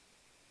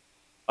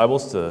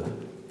Bibles to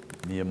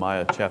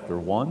Nehemiah chapter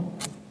 1,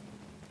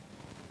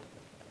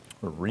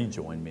 or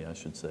rejoin me, I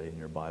should say, in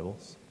your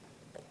Bibles.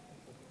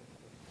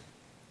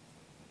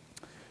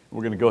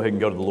 We're going to go ahead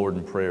and go to the Lord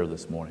in prayer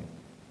this morning.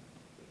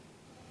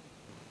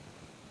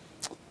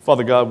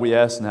 Father God, we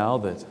ask now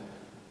that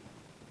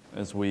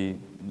as we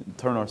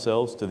turn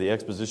ourselves to the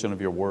exposition of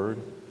your word,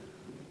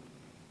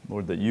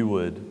 Lord, that you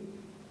would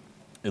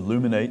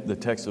illuminate the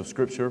text of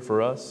Scripture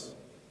for us.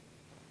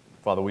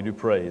 Father, we do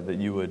pray that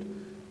you would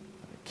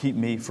keep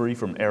me free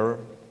from error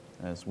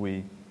as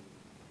we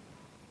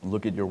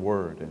look at your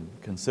word and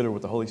consider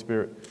what the Holy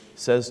Spirit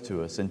says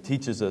to us and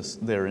teaches us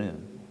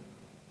therein.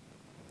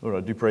 Lord,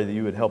 I do pray that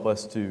you would help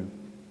us to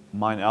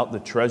mine out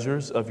the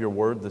treasures of your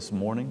word this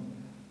morning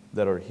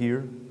that are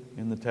here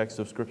in the text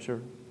of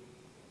Scripture.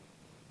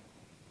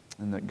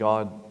 And that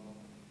God,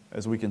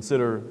 as we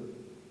consider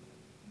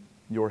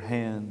your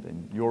hand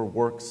and your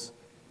works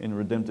in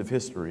redemptive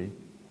history,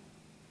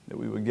 that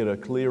we would get a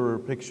clearer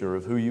picture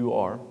of who you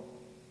are,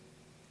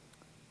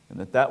 and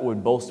that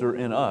would bolster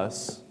in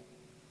us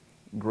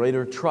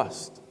greater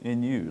trust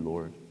in you,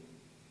 Lord.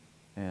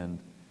 And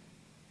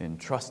in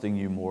trusting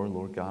you more,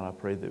 Lord God, I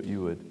pray that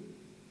you would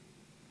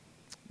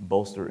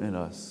bolster in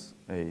us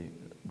a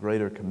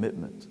greater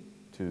commitment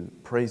to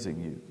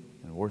praising you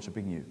and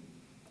worshiping you.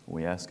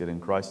 We ask it in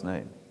Christ's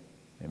name.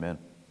 Amen.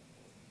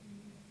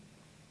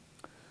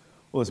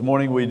 Well, this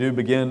morning we do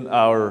begin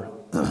our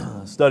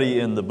study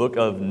in the book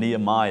of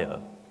Nehemiah.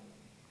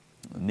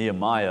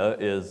 Nehemiah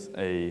is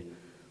a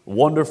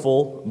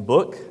wonderful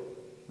book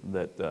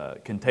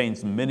that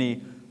contains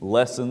many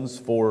lessons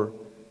for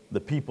the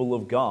people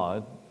of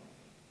God.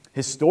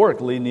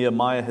 Historically,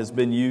 Nehemiah has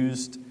been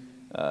used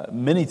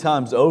many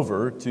times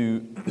over to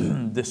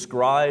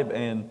describe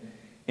and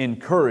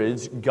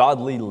encourage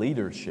godly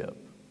leadership.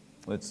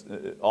 It's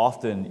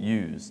often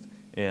used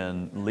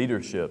in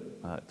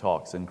leadership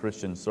talks in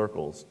Christian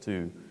circles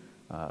to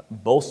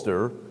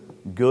bolster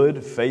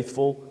good,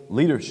 faithful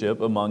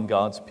leadership among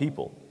God's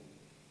people.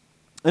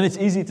 And it's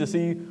easy to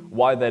see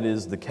why that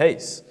is the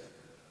case.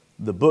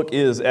 The book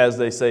is, as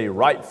they say,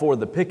 ripe for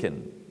the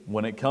picking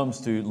when it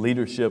comes to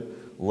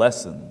leadership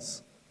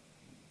lessons.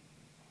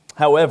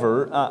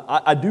 However,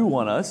 I do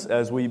want us,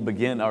 as we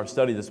begin our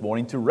study this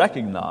morning, to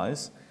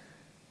recognize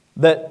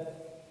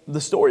that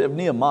the story of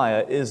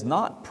Nehemiah is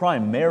not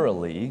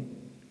primarily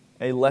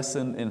a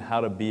lesson in how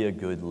to be a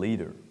good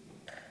leader.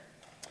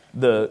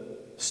 The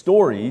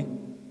story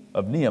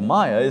of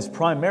Nehemiah is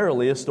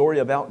primarily a story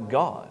about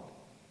God,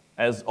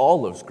 as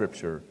all of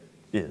Scripture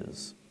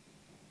is.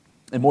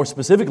 And more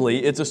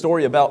specifically, it's a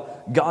story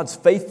about God's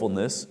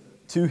faithfulness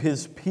to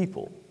His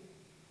people.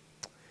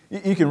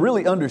 You can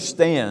really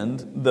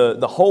understand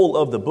the whole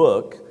of the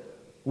book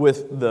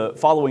with the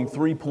following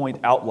three-point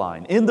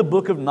outline. In the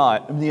book of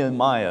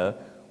Nehemiah,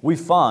 we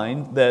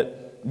find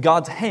that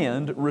God's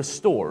hand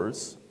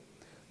restores,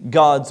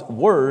 God's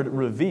word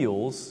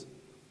reveals,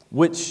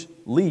 which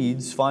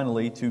leads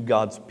finally to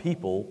God's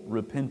people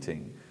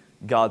repenting.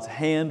 God's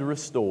hand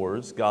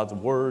restores, God's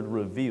word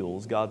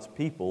reveals, God's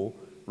people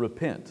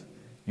repent.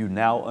 You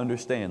now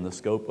understand the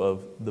scope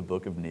of the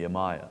book of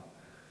Nehemiah.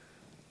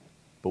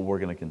 But we're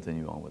going to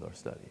continue on with our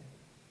study.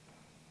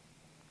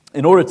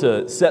 In order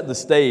to set the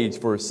stage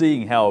for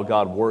seeing how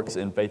God works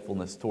in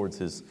faithfulness towards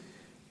His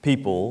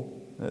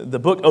people, the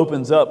book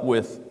opens up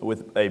with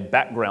a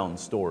background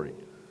story.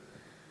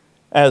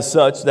 As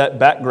such, that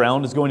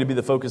background is going to be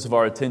the focus of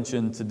our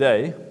attention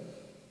today.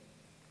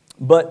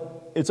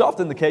 But it's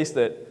often the case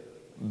that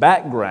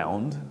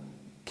background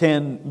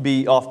can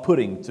be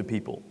off-putting to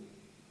people.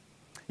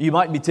 You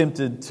might be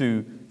tempted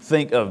to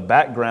think of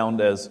background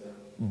as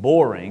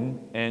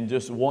boring and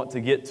just want to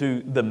get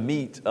to the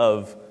meat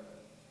of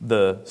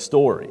the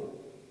story.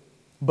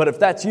 But if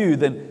that's you,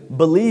 then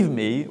believe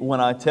me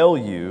when I tell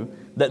you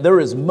that there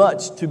is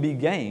much to be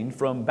gained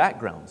from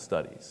background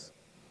studies.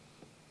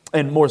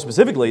 And more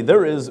specifically,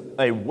 there is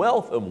a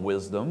wealth of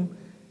wisdom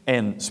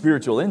and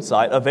spiritual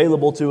insight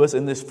available to us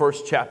in this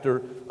first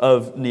chapter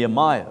of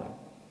Nehemiah.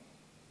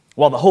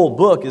 While the whole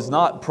book is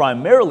not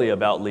primarily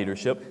about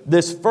leadership,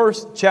 this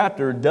first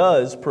chapter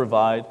does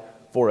provide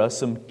for us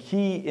some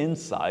key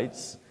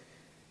insights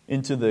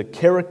into the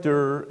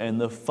character and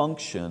the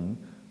function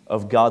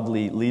of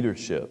godly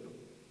leadership.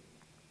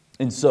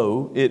 And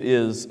so it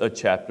is a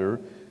chapter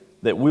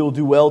that we'll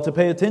do well to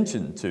pay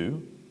attention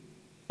to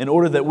in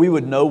order that we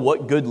would know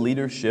what good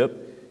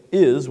leadership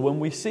is when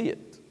we see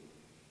it,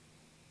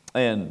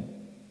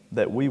 and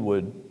that we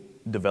would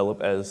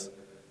develop as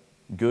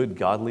good,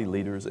 godly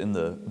leaders in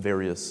the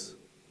various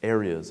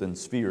areas and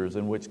spheres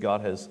in which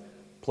God has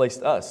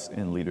placed us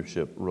in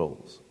leadership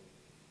roles.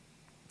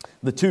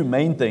 The two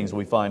main things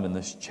we find in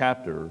this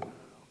chapter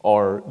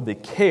are the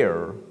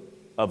care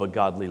of a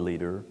godly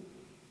leader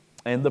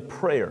and the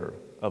prayer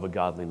of a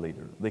godly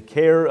leader. The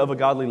care of a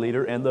godly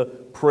leader and the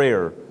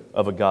prayer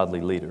of a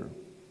godly leader.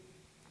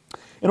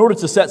 In order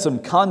to set some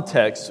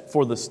context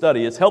for the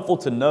study, it's helpful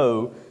to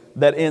know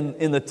that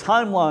in the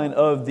timeline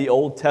of the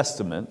Old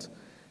Testament,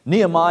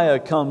 Nehemiah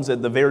comes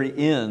at the very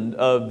end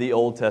of the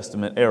Old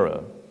Testament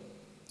era,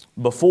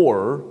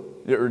 before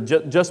or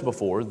just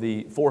before,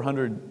 the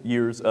 400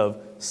 years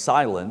of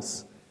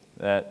silence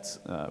that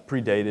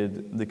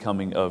predated the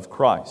coming of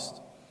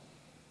Christ.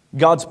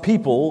 God's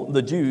people,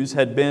 the Jews,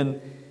 had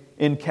been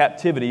in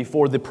captivity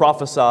for the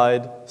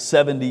prophesied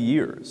 70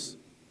 years.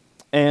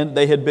 And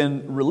they had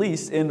been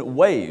released in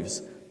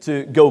waves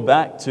to go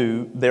back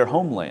to their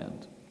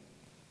homeland.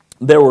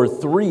 There were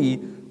 3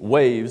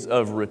 waves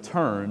of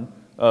return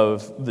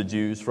of the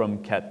Jews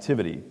from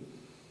captivity.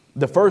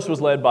 The first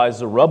was led by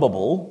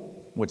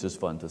Zerubbabel, which is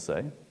fun to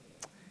say.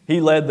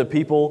 He led the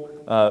people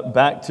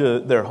back to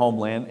their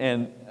homeland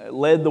and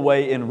led the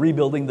way in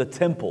rebuilding the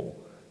temple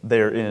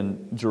there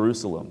in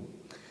Jerusalem.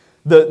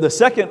 The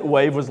second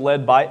wave was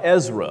led by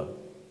Ezra.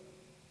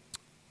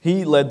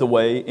 He led the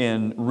way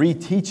in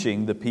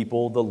reteaching the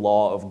people the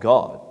law of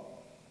God.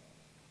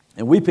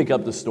 And we pick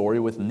up the story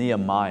with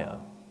Nehemiah,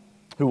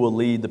 who will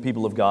lead the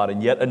people of God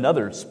in yet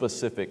another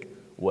specific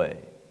way.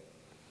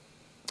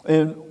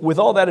 And with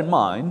all that in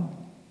mind,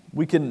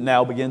 we can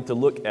now begin to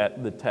look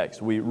at the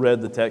text. We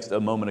read the text a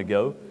moment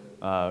ago.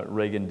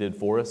 Reagan did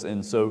for us.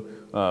 And so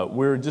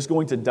we're just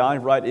going to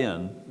dive right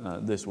in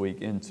this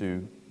week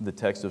into the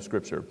text of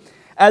Scripture.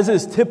 As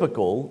is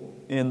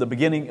typical in the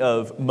beginning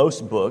of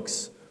most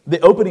books, the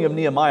opening of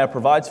Nehemiah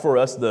provides for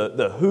us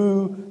the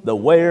who, the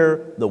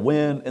where, the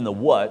when, and the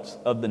what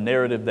of the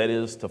narrative that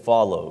is to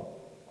follow.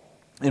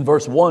 In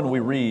verse 1, we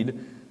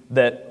read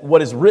that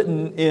what is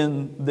written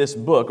in this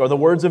book are the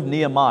words of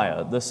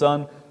Nehemiah, the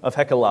son of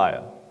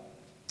Hekeliah.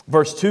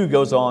 Verse 2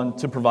 goes on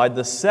to provide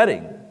the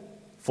setting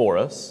for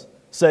us,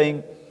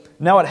 saying,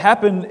 "Now it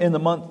happened in the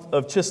month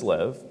of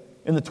Chislev,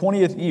 in the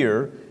 20th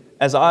year,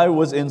 as I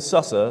was in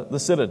Susa, the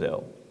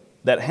citadel,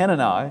 that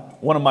Hanani,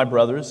 one of my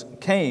brothers,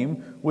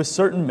 came with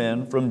certain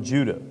men from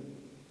Judah."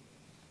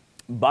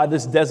 By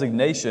this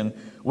designation,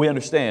 we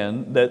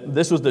understand that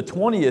this was the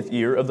 20th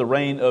year of the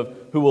reign of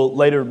who will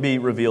later be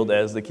revealed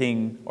as the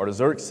king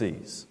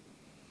Artaxerxes.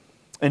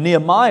 And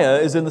Nehemiah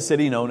is in the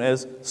city known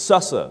as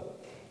Susa,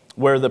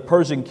 where the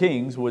Persian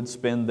kings would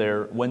spend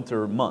their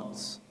winter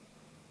months.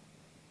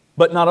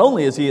 But not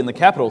only is he in the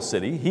capital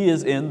city, he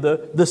is in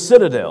the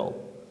citadel,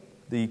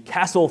 the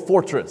castle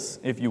fortress,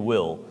 if you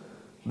will,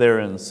 there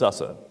in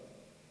Susa.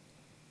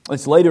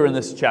 It's later in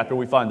this chapter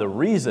we find the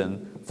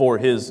reason for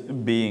his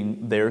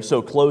being there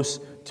so close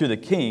to the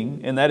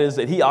king, and that is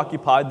that he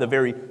occupied the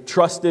very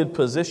trusted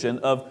position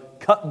of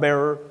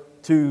cupbearer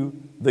to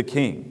the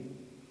king.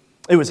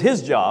 It was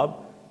his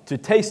job to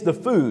taste the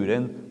food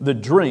and the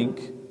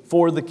drink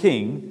for the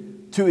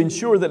king to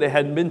ensure that it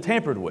hadn't been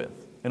tampered with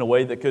in a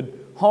way that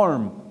could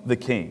harm the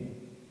king.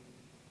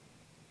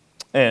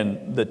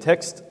 And the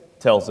text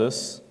tells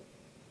us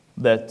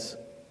that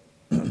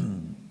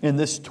in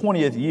this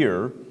 20th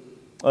year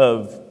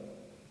of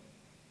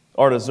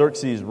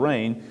Artaxerxes'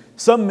 reign,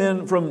 some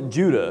men from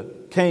Judah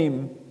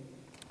came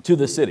to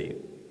the city.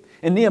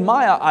 And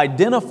Nehemiah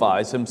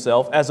identifies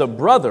himself as a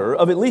brother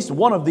of at least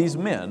one of these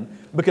men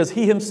because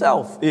he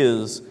himself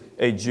is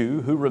a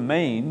Jew who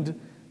remained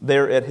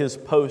there at his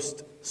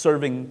post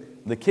serving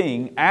the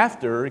king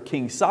after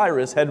King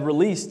Cyrus had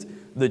released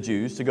the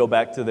Jews to go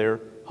back to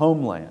their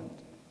homeland.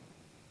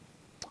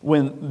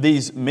 When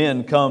these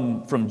men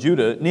come from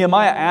Judah,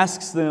 Nehemiah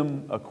asks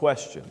them a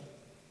question.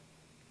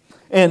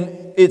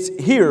 And it's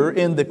here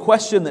in the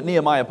question that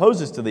Nehemiah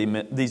poses to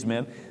these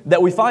men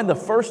that we find the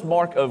first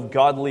mark of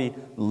godly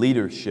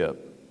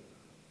leadership.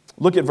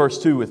 Look at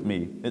verse 2 with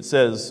me. It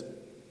says,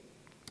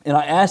 "And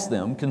I asked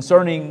them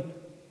concerning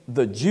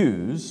the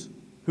Jews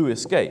who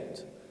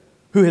escaped,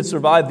 who had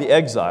survived the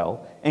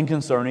exile, and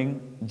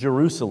concerning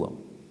Jerusalem."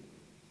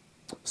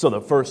 So the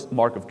first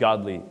mark of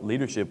godly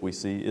leadership we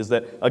see is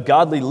that a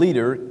godly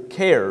leader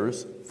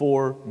cares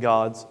for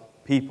God's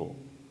people.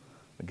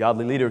 A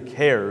godly leader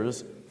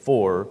cares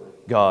for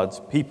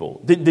God's people.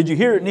 Did you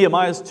hear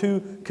Nehemiah's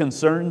 2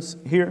 concerns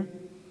here?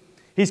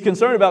 He's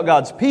concerned about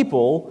God's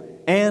people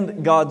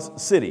and God's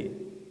city.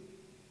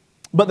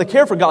 But the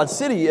care for God's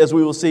city, as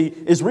we will see,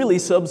 is really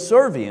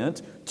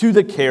subservient to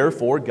the care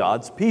for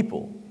God's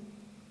people.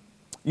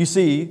 You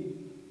see,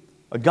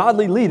 a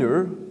godly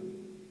leader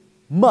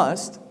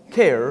must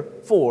care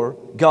for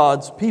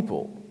God's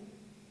people.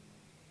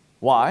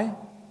 Why?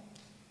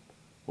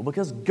 Well,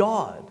 because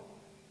God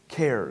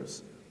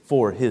cares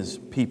for His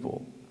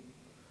people.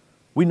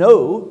 We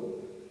know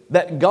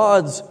that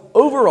God's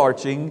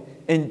overarching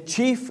and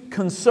chief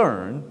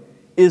concern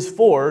is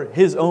for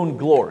His own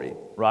glory,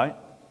 right?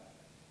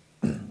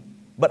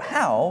 But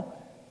how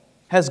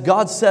has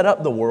God set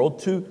up the world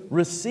to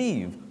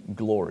receive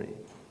glory?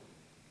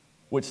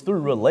 Which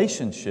through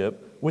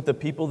relationship with the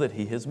people that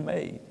He has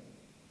made.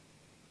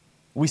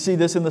 We see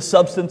this in the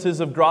substances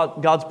of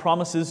God's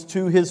promises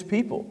to His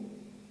people.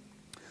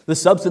 The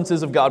substance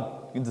of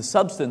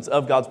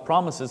God's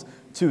promises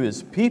to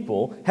His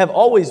people have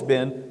always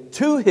been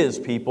to His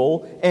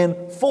people and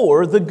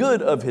for the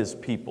good of His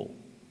people.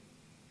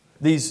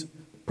 These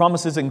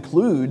promises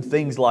include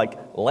things like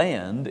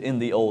land in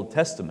the Old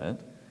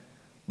Testament,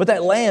 but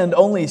that land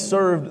only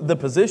served the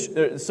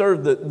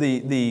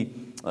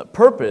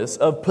purpose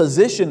of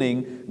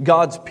positioning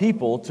God's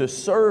people to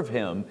serve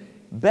Him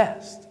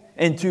best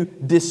and to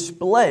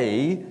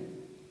display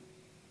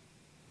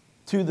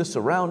to the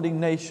surrounding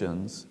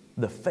nations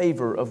the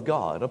favor of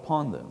God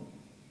upon them.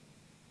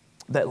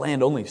 That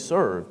land only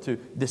served to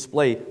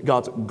display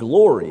God's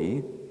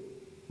glory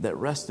that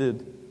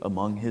rested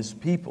among His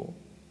people.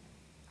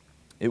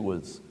 It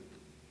was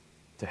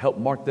to help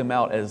mark them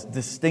out as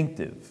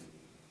distinctive.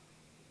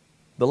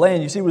 The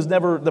land, you see, was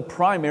never the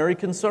primary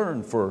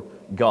concern for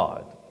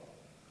God.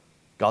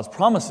 God's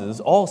promises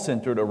all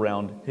centered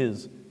around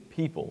His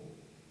people.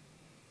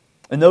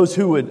 And those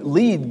who would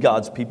lead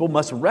God's people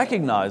must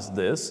recognize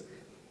this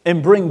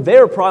and bring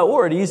their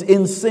priorities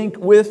in sync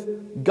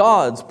with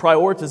God's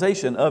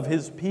prioritization of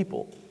His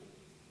people.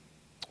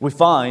 We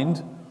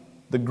find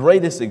the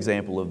greatest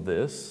example of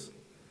this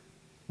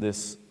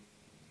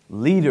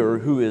leader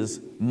who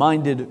is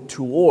minded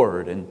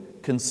toward and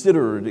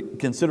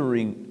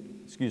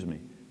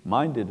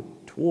minded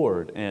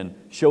toward and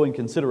showing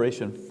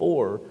consideration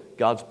for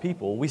God's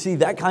people. We see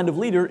that kind of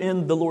leader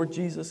in the Lord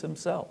Jesus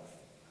Himself.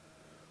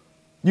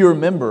 You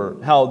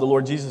remember how the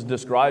Lord Jesus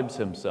describes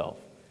Himself.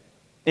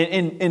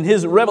 In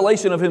His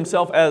revelation of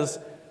Himself as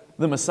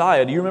the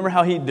Messiah, do you remember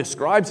how He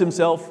describes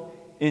Himself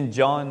in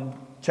John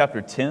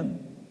chapter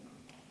 10?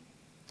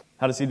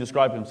 How does He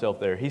describe Himself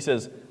there? He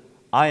says,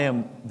 I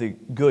am the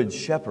good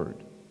shepherd.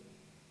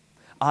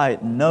 I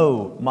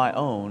know my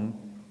own,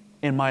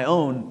 and my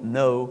own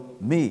know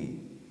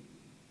me.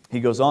 He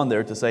goes on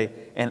there to say,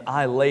 and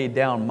I lay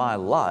down my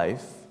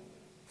life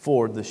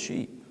for the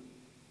sheep.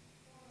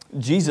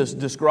 Jesus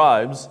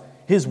describes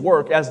His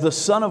work as the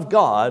Son of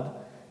God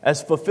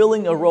as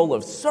fulfilling a role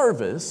of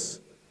service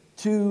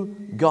to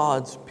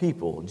God's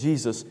people.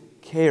 Jesus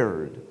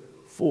cared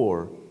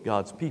for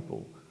God's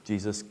people.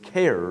 Jesus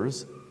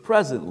cares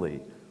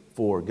presently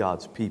for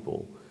God's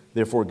people.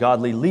 Therefore,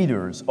 godly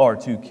leaders are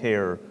to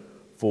care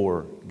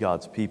for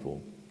God's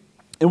people.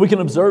 And we can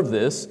observe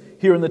this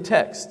here in the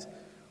text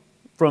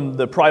from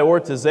the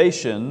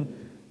prioritization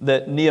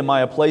that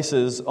Nehemiah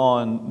places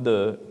on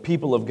the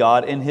people of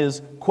God in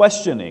his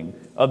questioning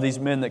of these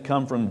men that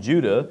come from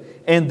Judah,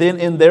 and then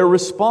in their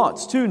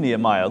response to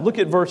Nehemiah. Look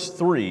at verse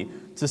 3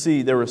 to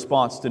see their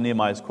response to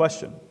Nehemiah's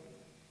question.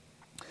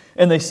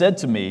 And they said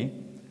to me,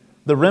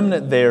 the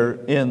remnant there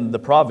in the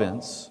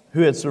province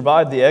who had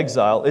survived the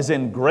exile is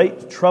in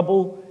great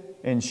trouble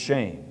and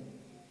shame.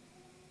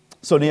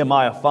 So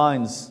Nehemiah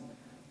finds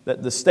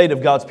that the state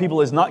of God's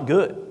people is not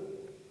good.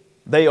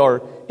 They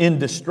are in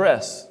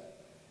distress,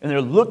 and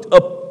they're looked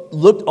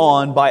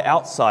on by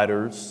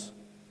outsiders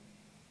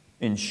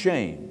in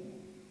shame.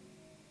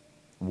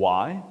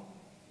 Why?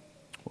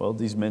 Well,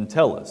 these men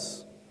tell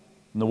us.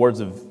 In the words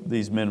of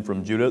these men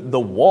from Judah, the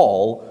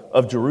wall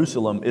of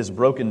Jerusalem is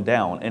broken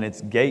down and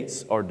its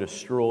gates are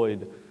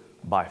destroyed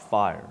by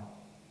fire.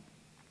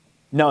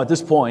 Now, at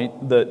this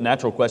point, the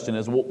natural question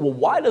is, well,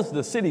 why does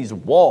the city's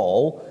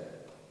wall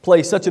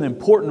play such an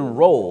important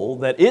role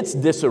that its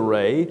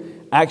disarray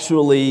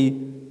actually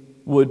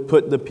would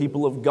put the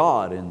people of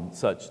God in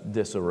such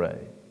disarray?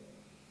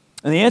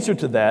 And the answer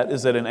to that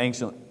is that in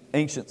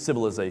ancient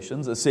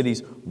civilizations, a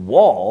city's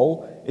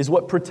wall is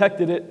what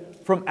protected it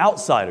from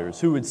outsiders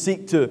who would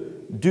seek to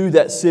do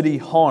that city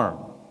harm.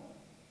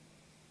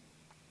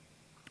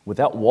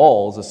 Without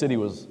walls, a city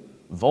was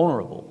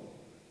vulnerable,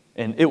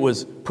 and it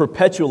was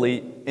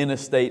perpetually in a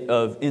state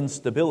of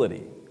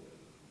instability.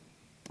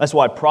 That's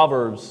why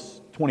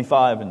Proverbs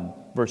 25 and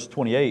verse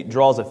 28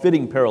 draws a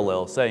fitting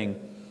parallel, saying,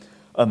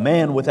 a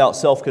man without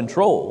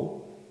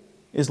self-control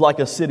is like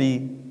a city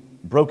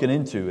broken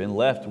into and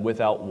left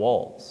without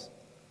walls.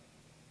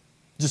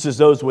 Just as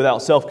those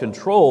without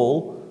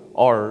self-control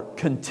are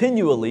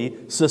continually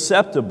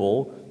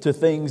susceptible to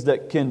things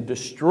that can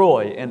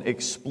destroy and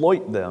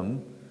exploit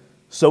them,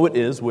 so it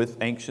is with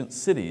ancient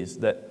cities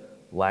that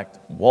lacked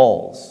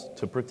walls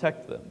to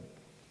protect them.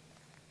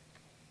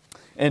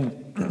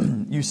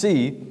 And you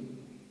see,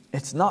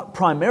 it's not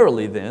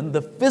primarily then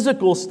the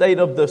physical state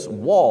of this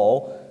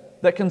wall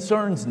that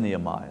concerns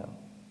Nehemiah.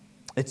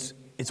 It's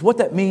what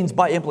that means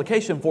by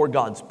implication for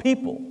God's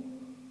people.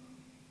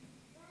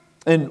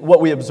 And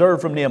what we observe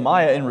from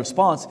Nehemiah in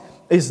response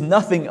is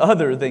nothing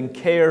other than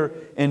care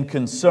and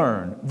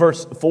concern.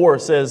 Verse 4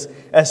 says,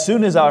 as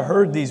soon as I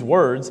heard these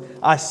words,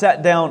 I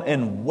sat down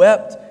and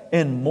wept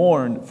and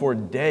mourned for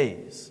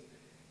days.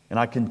 And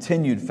I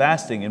continued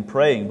fasting and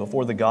praying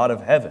before the God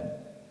of heaven.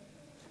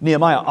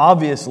 Nehemiah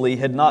obviously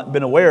had not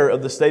been aware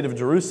of the state of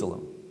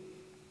Jerusalem.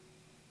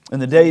 In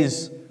the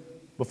days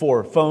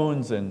before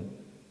phones and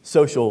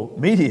social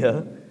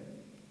media,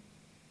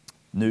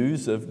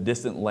 news of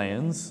distant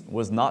lands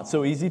was not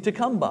so easy to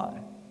come by.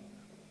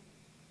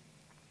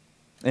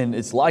 And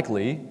it's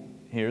likely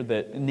here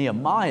that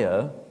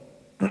Nehemiah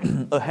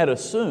had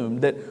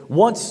assumed that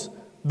once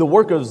the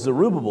work of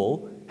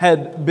Zerubbabel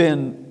had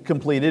been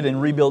completed in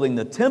rebuilding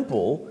the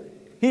temple,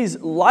 he's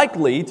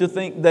likely to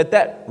think that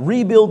that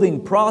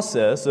rebuilding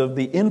process of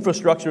the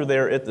infrastructure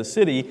there at the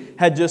city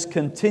had just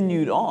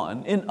continued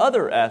on in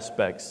other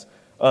aspects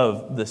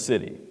of the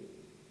city.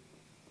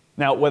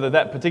 Now, whether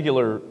that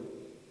particular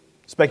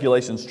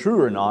speculation is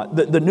true or not,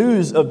 the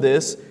news of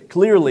this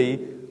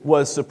clearly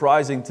was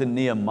surprising to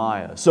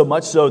Nehemiah, so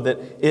much so that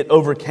it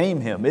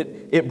overcame him.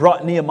 It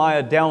brought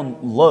Nehemiah down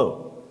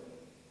low.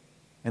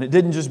 And it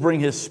didn't just bring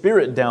his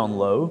spirit down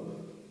low.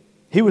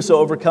 He was so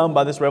overcome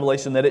by this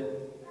revelation that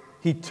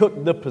he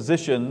took the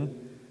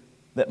position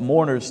that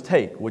mourners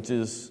take, which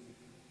is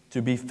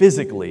to be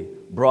physically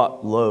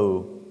brought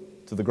low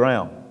to the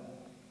ground.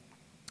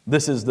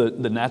 This is the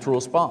natural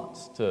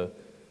response to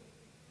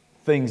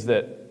things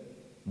that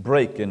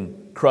break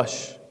and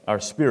crush our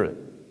spirit.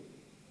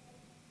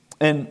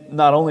 And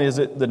not only is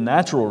it the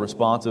natural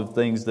response of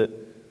things that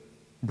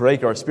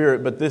break our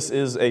spirit, but this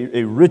is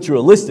a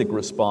ritualistic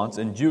response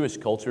in Jewish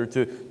culture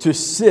to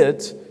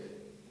sit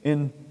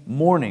in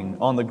mourning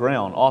on the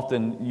ground.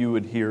 Often you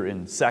would hear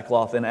in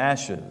sackcloth and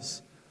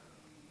ashes.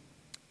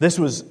 This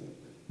was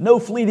no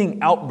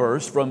fleeting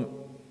outburst from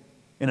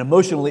an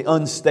emotionally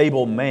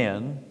unstable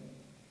man.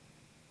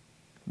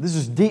 This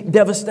is deep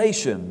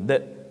devastation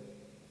that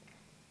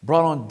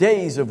brought on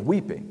days of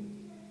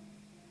weeping.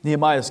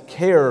 Nehemiah's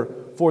care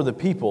for the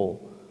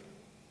people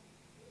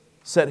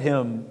set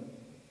him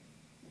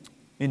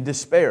in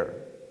despair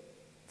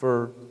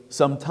for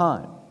some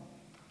time.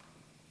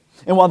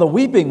 And while the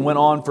weeping went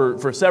on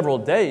for several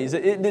days,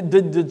 it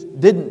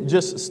didn't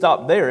just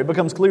stop there. It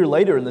becomes clear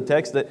later in the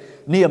text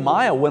that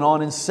Nehemiah went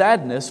on in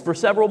sadness for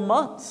several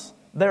months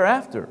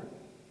thereafter.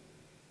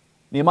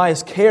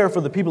 Nehemiah's care for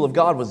the people of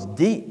God was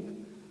deep.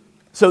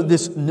 So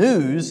this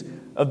news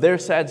of their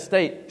sad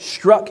state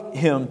struck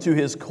him to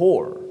his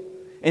core.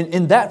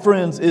 And that,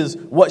 friends, is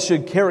what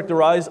should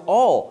characterize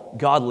all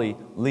godly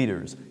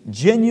leaders.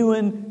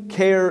 Genuine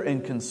care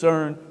and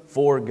concern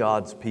for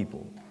God's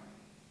people.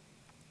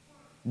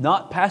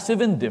 Not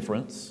passive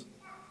indifference,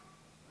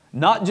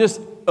 not just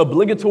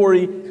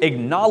obligatory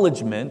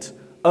acknowledgement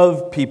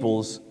of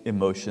people's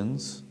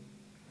emotions.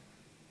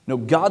 No,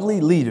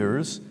 godly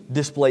leaders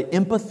display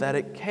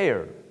empathetic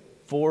care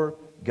for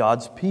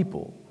God's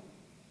people.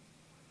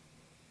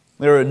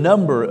 There are a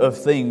number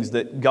of things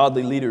that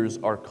godly leaders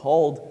are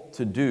called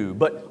to do,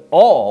 but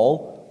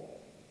all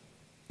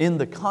in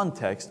the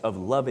context of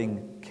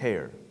loving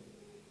care.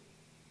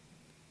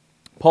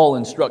 Paul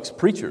instructs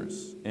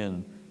preachers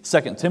in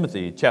 2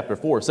 Timothy chapter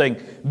 4, saying,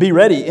 "Be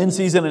ready in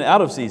season and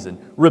out of season.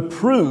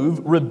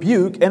 Reprove,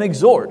 rebuke, and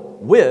exhort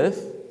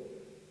with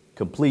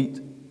complete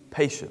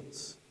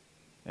patience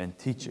and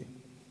teaching."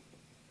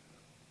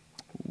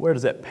 Where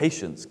does that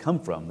patience come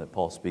from that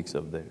Paul speaks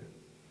of there?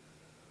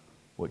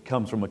 Well, it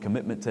comes from a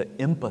commitment to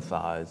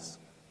empathize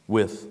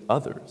with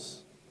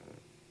others.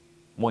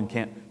 One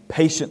can't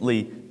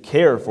patiently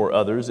care for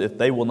others if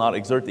they will not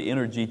exert the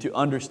energy to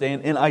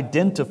understand and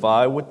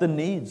identify with the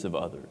needs of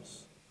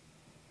others.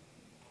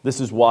 This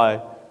is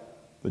why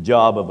the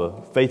job of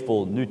a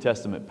faithful New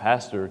Testament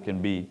pastor can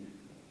be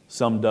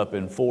summed up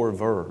in 4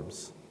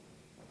 verbs.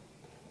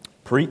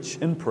 Preach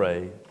and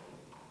pray,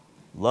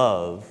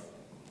 love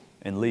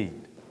and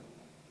lead.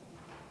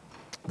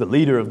 The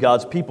leader of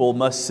God's people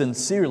must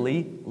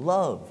sincerely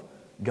love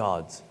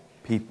God's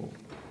people.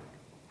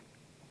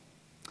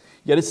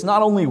 Yet it's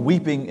not only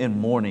weeping and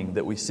mourning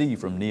that we see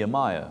from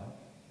Nehemiah.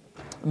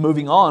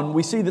 Moving on,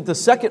 we see that the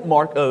second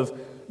mark of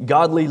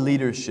godly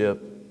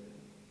leadership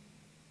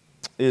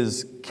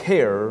is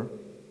prayer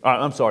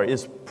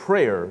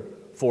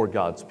for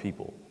God's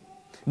people.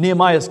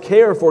 Nehemiah's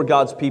care for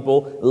God's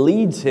people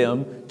leads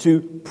him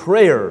to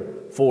prayer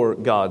for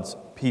God's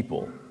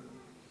people.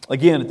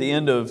 Again, at the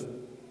end of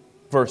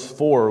verse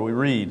 4, we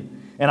read,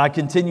 "And I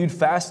continued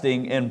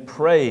fasting and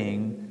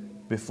praying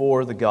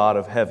before the God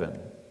of heaven."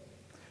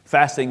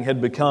 Fasting had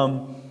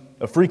become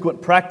a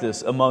frequent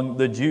practice among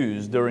the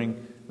Jews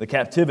during the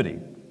captivity.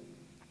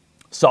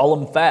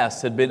 Solemn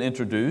fasts had been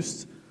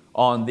introduced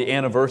on the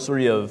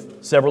anniversary of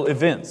several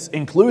events,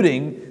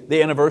 including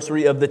the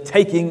anniversary of the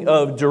taking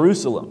of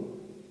Jerusalem.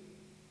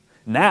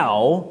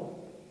 Now,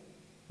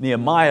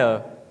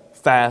 Nehemiah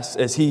fasts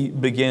as he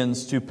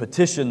begins to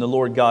petition the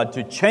Lord God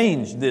to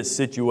change this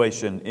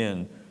situation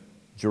in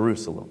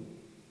Jerusalem.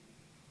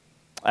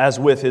 As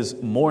with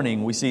his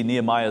mourning, we see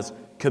Nehemiah's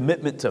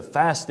commitment to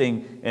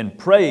fasting and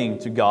praying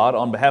to God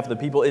on behalf of the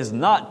people is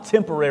not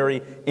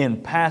temporary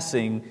and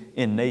passing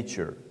in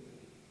nature.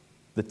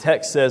 The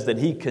text says that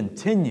he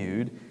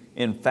continued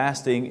in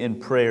fasting and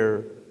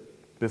prayer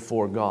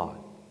before God.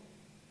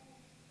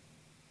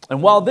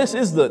 And while this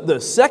is the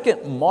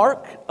second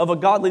mark of a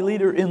godly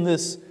leader in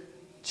this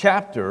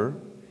chapter,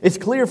 it's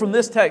clear from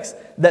this text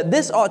that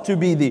this ought to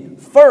be the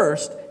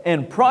first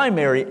and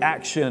primary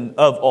action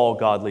of all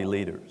godly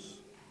leaders.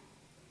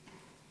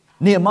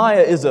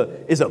 Nehemiah is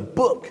a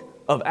book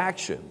of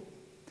action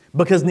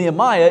because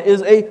Nehemiah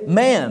is a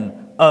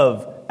man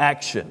of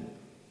action.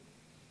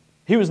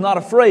 He was not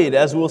afraid,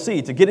 as we'll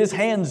see, to get his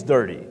hands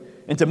dirty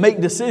and to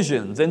make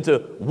decisions and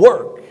to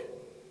work.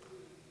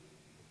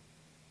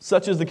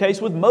 Such is the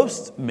case with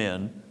most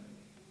men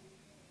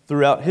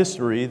throughout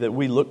history that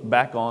we look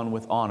back on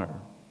with honor.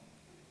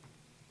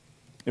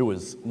 It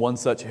was one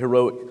such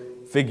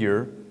heroic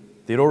figure,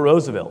 Theodore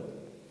Roosevelt,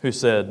 who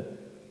said,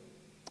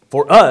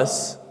 "For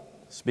us,"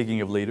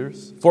 speaking of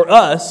leaders, "for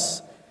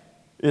us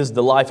is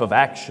the life of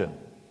action.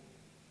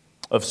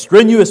 of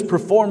strenuous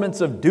performance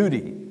of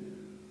duty.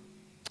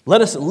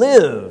 Let us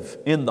live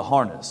in the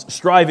harness,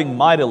 striving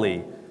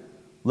mightily.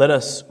 Let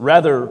us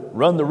rather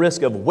run the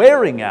risk of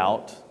wearing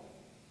out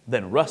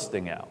than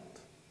rusting out.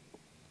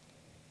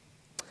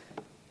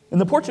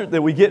 And the portrait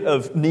that we get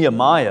of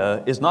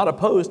Nehemiah is not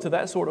opposed to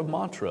that sort of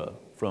mantra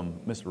from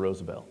Mr.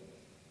 Roosevelt,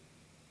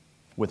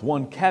 with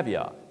one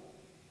caveat.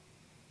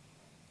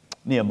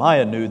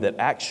 Nehemiah knew that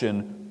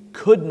action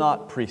could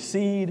not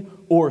precede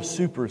or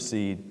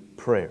supersede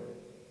prayer.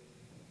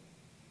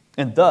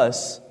 And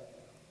thus,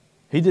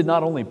 he did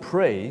not only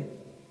pray,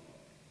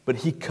 but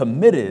he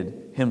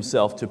committed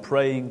himself to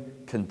praying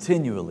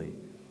continually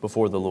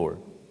before the Lord.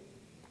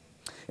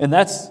 And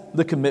that's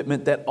the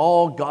commitment that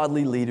all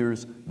godly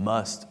leaders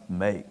must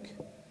make.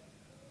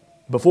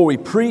 Before we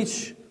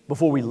preach,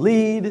 before we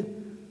lead,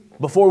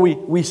 before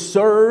we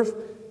serve,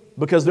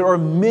 because there are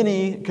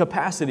many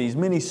capacities,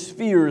 many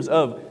spheres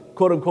of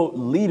quote-unquote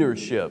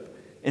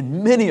leadership,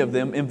 and many of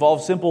them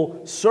involve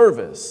simple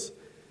service.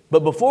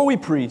 But before we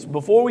preach,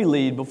 before we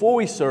lead, before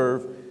we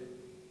serve,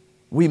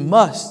 we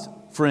must,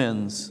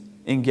 friends,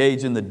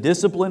 engage in the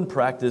disciplined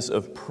practice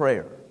of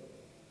prayer.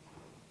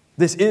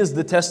 This is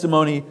the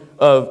testimony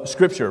of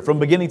Scripture from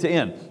beginning to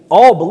end.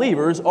 All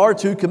believers are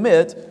to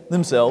commit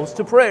themselves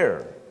to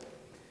prayer.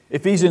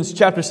 Ephesians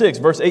chapter 6,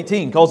 verse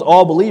 18 calls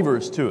all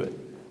believers to it,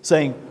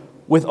 saying,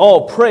 with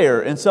all prayer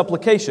and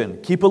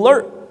supplication, keep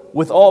alert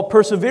with all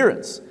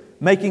perseverance,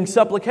 making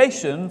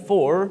supplication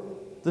for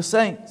the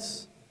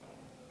saints.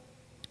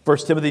 1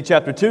 Timothy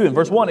chapter 2 and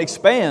verse 1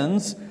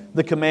 expands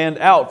the command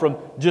out from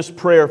just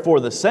prayer for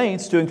the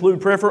saints to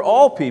include prayer for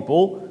all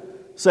people,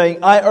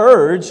 saying, I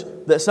urge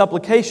that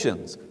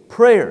supplications,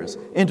 prayers,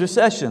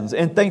 intercessions,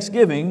 and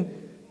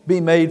thanksgiving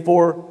be made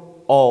for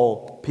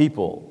all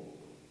people.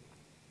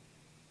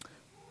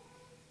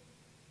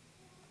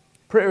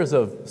 Prayer is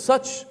of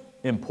such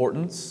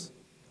importance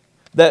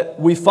that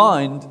we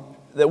find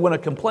that when a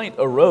complaint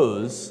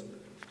arose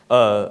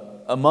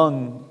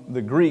among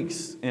the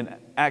Greeks in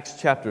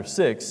Acts chapter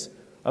 6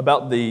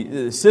 about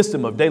the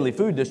system of daily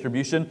food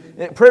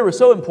distribution, prayer was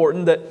so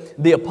important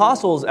that the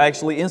apostles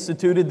actually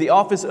instituted the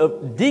office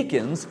of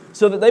deacons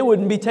so that they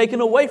wouldn't be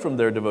taken away from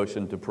their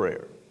devotion to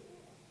prayer.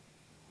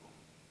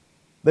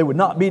 They would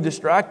not be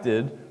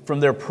distracted from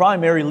their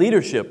primary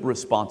leadership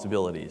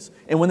responsibilities.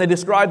 And when they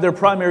describe their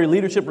primary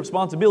leadership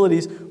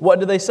responsibilities, what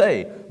do they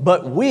say?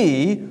 But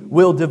we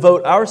will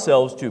devote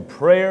ourselves to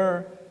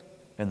prayer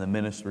and the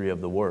ministry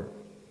of the Word.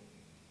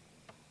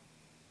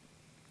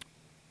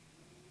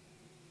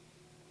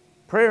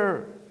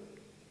 Prayer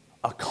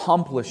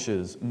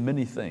accomplishes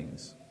many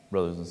things,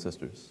 brothers and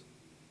sisters.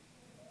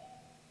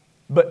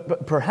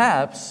 But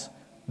perhaps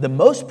the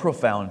most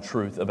profound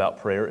truth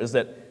about prayer is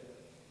that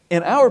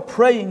in our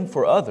praying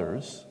for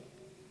others,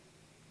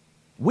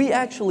 we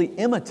actually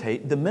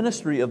imitate the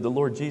ministry of the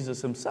Lord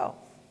Jesus Himself.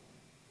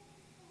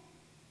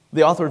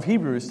 The author of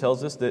Hebrews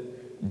tells us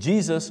that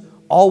Jesus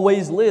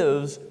always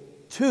lives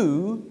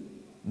to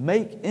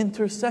make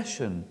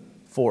intercession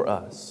for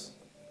us.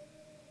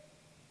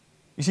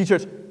 You see,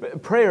 church,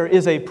 prayer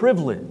is a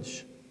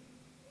privilege.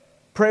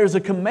 Prayer is a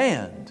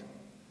command.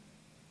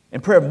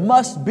 And prayer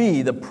must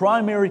be the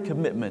primary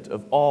commitment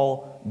of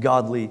all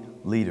godly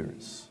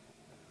leaders.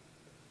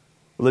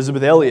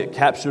 Elisabeth Elliot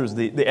captures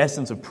the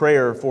essence of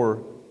prayer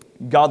for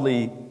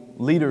godly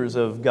leaders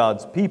of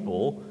God's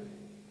people.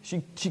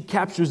 She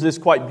captures this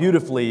quite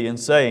beautifully in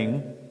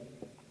saying,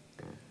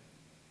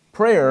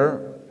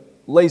 prayer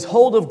lays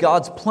hold of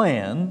God's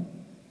plan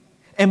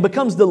and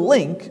becomes the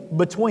link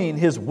between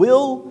His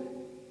will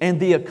and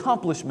the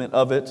accomplishment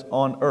of it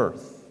on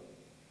earth.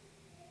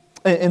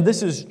 And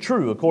this is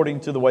true according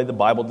to the way the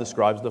Bible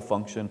describes the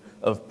function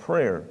of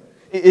prayer.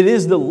 It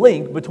is the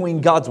link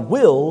between God's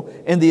will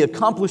and the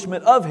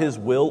accomplishment of His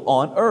will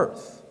on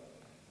earth.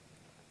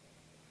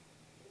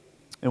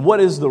 And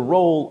what is the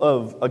role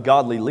of a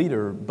godly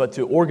leader but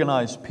to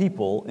organize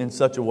people in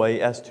such a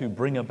way as to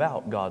bring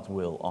about God's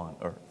will on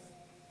earth?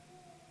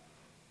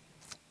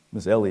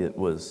 Ms. Elliott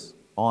was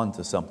on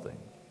to something.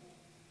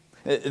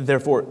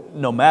 Therefore,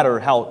 no matter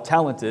how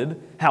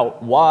talented, how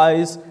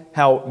wise,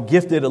 how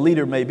gifted a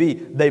leader may be,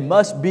 they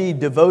must be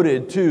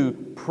devoted to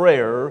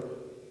prayer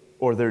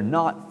or they're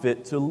not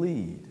fit to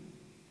lead.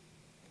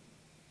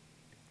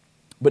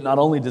 But not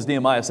only does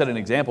Nehemiah set an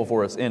example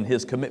for us in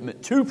his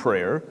commitment to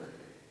prayer,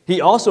 he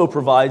also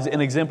provides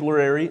an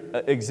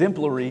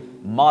exemplary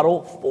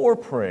model for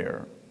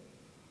prayer.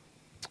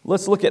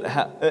 Let's look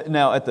at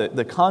now at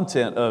the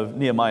content of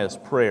Nehemiah's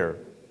prayer.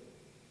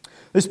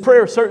 This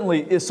prayer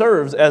certainly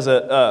serves as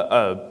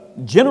a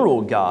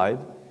general guide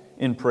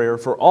in prayer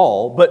for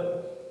all,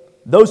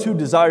 but those who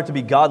desire to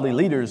be godly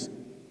leaders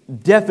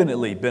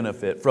definitely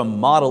benefit from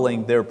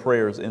modeling their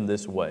prayers in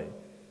this way.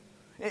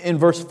 In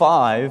verse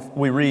 5,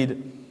 we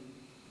read,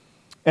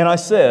 "And I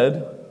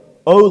said,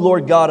 O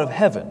Lord God of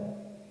heaven,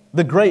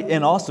 the great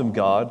and awesome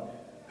God,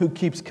 who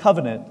keeps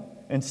covenant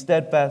and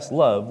steadfast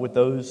love with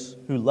those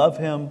who love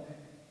Him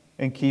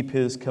and keep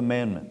His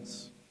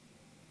commandments."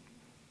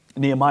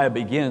 Nehemiah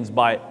begins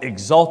by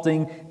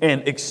exalting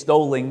and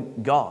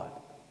extolling God.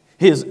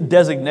 His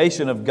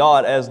designation of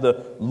God as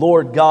the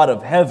Lord God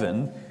of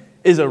heaven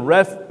is a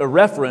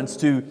reference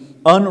to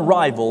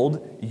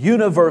unrivaled,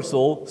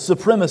 universal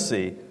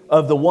supremacy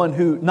of the one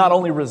who not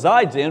only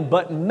resides in,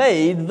 but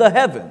made the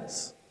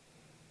heavens.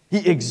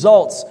 He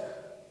exalts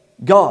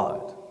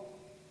God.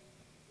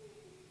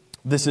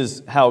 This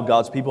is how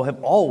God's people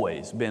have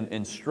always been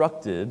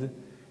instructed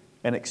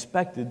and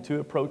expected to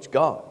approach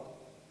God,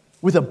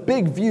 with a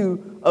big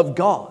view of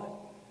God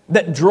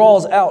that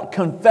draws out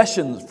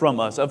confessions from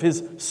us of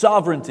His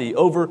sovereignty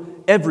over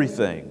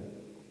everything.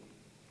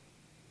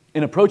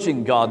 In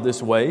approaching God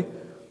this way,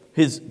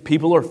 His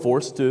people are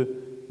forced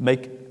to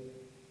take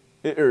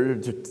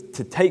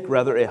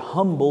a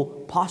humble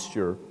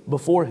posture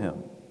before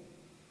Him.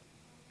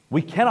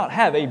 We cannot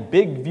have a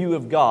big view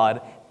of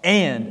God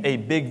and a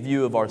big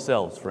view of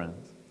ourselves,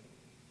 friends.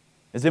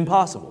 It's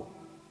impossible.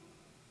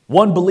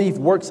 One belief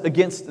works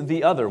against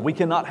the other. We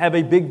cannot have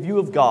a big view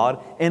of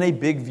God and a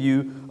big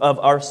view of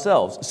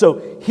ourselves.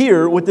 So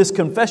here, with this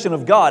confession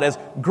of God as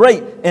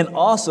great and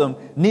awesome,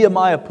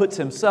 Nehemiah puts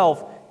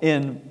himself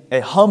in a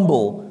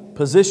humble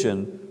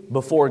position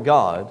before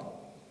God.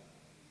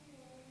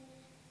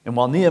 And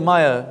while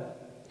Nehemiah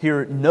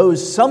here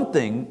knows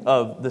something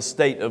of the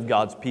state of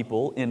God's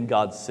people in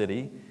God's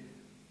city,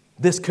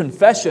 this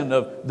confession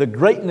of the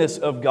greatness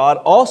of God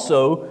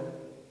also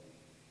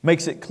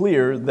makes it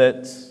clear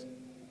that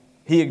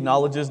he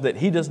acknowledges that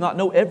he does not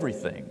know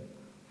everything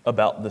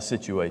about the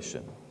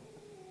situation,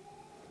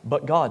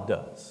 but God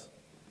does.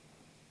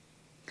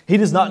 He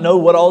does not know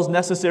what all is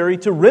necessary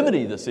to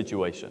remedy the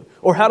situation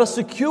or how to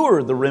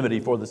secure the remedy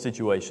for the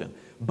situation,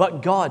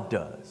 but God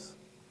does,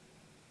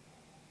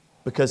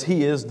 because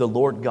He is the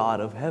Lord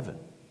God of heaven.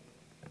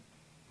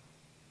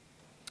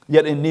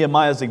 Yet in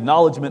Nehemiah's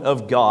acknowledgement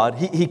of God,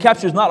 he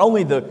captures not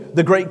only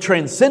the great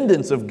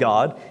transcendence of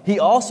God, he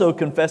also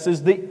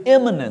confesses the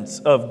immanence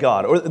of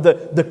God, or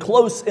the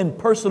close and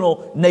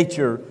personal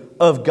nature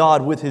of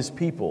God with His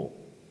people.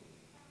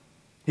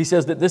 He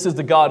says that this is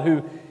the God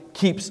who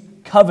keeps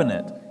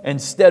covenant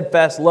and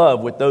steadfast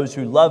love with those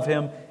who love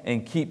Him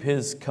and keep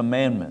His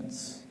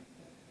commandments.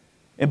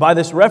 And by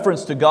this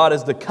reference to God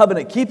as the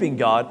covenant-keeping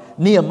God,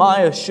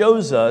 Nehemiah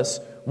shows us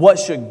what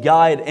should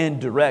guide and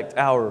direct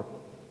our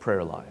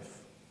prayer life.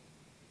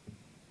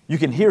 You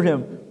can hear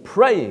him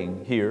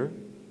praying here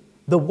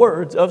the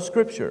words of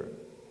Scripture.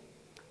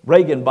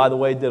 Reagan, by the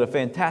way, did a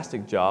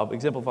fantastic job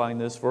exemplifying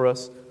this for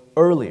us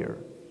earlier.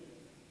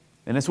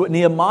 And it's what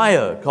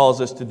Nehemiah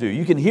calls us to do.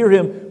 You can hear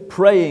him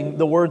praying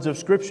the words of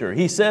Scripture.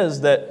 He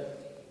says that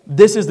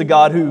this is the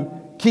God who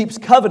keeps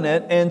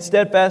covenant and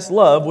steadfast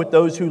love with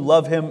those who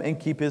love Him and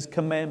keep His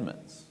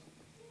commandments.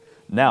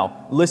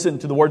 Now, listen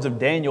to the words of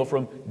Daniel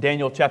from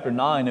Daniel chapter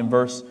 9 and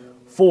verse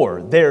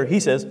 4. There he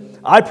says,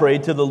 I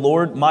prayed to the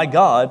Lord my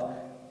God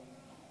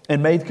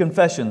and made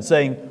confession,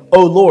 saying,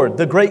 O Lord,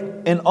 the great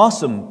and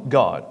awesome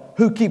God,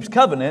 who keeps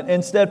covenant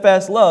and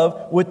steadfast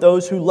love with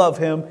those who love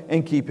Him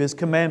and keep His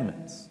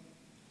commandments.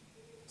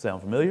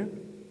 Sound familiar?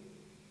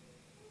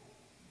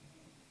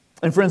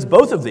 And friends,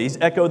 both of these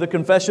echo the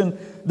confession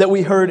that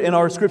we heard in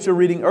our scripture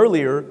reading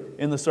earlier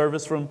in the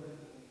service from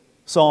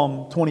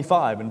Psalm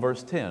 25 and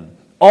verse 10.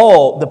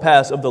 All the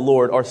paths of the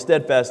Lord are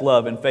steadfast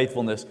love and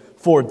faithfulness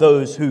for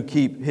those who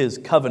keep His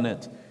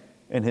covenant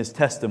and His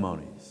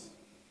testimonies.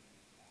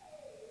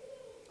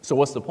 So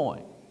what's the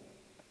point?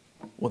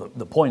 Well,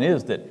 the point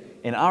is that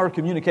in our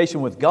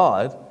communication with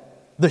God,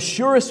 the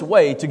surest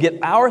way to get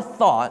our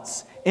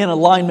thoughts in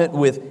alignment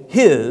with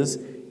His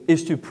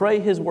is to pray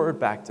His word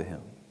back to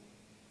Him.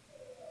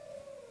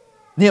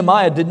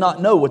 Nehemiah did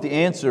not know what the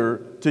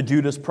answer to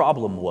Judah's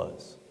problem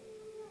was.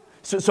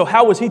 So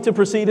how was he to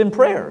proceed in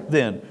prayer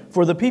then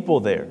for the people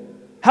there?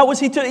 How was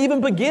he to even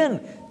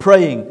begin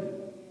praying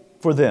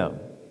for them?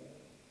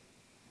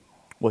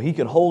 Well, he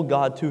could hold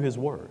God to His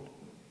word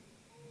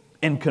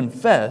and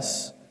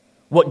confess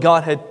what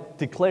God had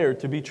declared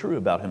to be true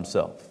about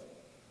Himself.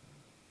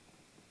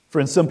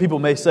 Friends, some people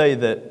may say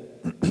that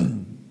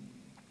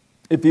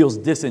it feels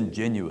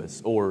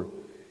disingenuous or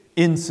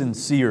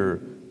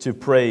insincere to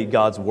pray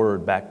God's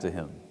word back to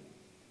Him.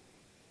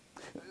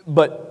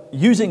 But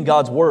using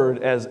God's word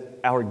as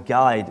our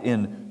guide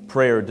in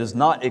prayer does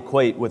not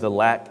equate with a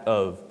lack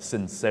of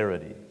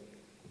sincerity.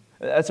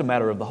 That's a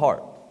matter of the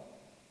heart.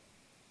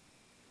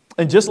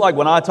 And just like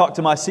when I talk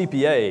to my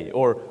CPA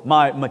or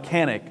my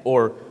mechanic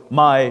or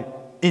my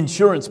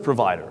insurance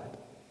provider,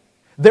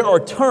 there are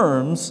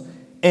terms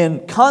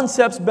and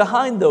concepts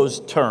behind those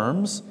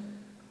terms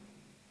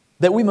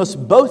that we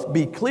must both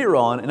be clear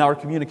on in our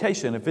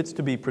communication if it's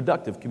to be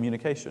productive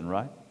communication,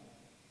 right?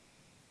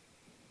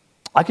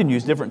 I can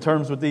use different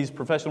terms with these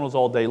professionals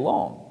all day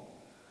long.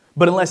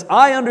 But unless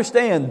I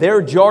understand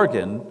their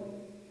jargon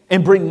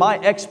and bring my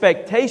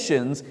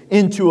expectations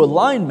into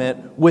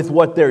alignment with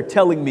what they're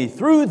telling me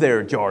through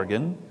their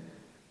jargon,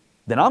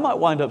 then I might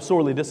wind up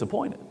sorely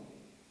disappointed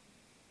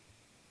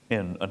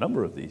in a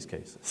number of these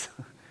cases.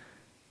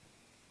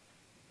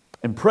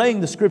 And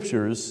praying the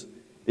Scriptures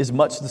is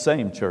much the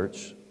same,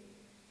 church.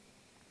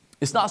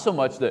 It's not so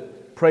much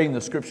that praying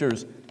the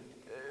Scriptures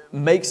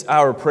makes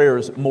our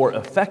prayers more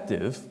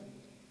effective,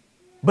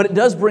 but it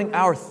does bring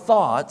our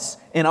thoughts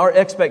and our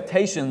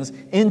expectations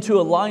into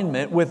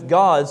alignment with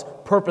God's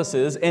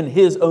purposes and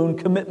His own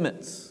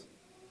commitments.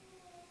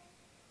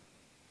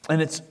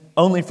 And it's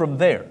only from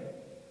there,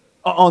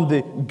 on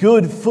the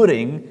good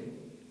footing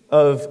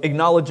of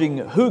acknowledging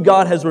who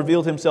God has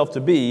revealed Himself to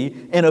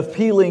be and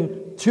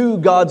appealing to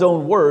God's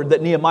own word,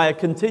 that Nehemiah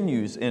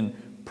continues in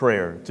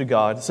prayer to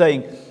God,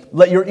 saying,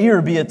 "Let your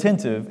ear be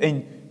attentive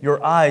and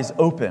your eyes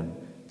open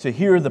to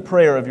hear the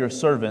prayer of your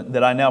servant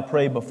that I now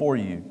pray before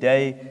you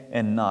day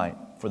and night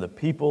for the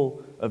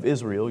people of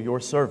Israel, your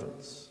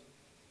servants."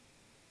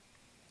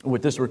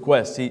 With this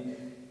request,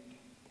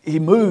 he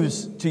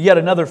moves to yet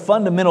another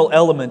fundamental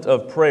element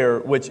of prayer,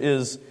 which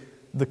is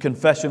the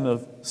confession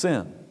of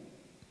sin.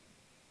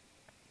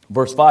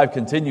 Verse 5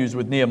 continues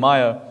with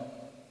Nehemiah,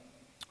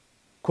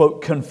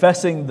 quote,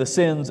 "confessing the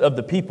sins of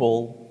the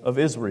people of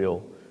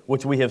Israel,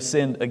 which we have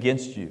sinned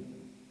against you."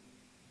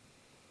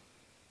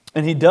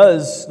 And he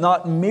does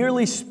not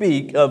merely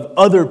speak of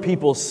other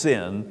people's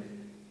sin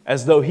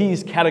as though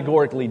he's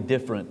categorically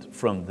different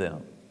from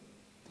them.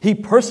 He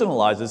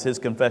personalizes his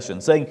confession,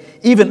 saying,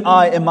 "Even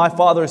I and my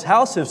father's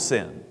house have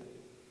sinned."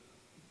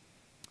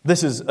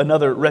 This is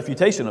another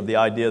refutation of the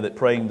idea that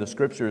praying the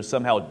Scriptures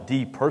somehow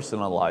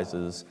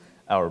depersonalizes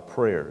our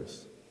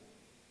prayers.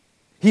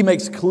 He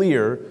makes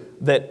clear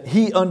that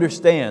he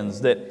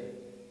understands that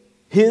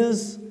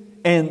his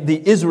and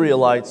the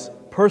Israelites'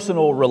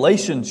 personal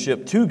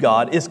relationship to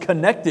God is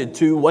connected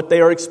to what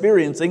they are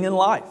experiencing in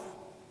life.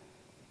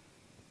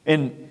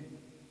 And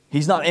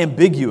he's not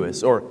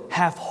ambiguous or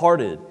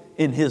half-hearted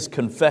in his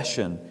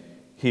confession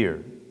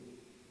here.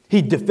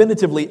 He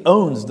definitively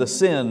owns the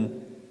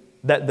sin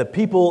that the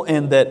people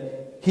and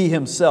that he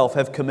himself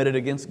have committed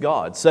against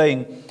God,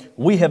 saying,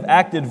 "We have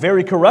acted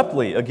very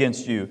corruptly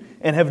against you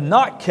and have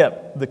not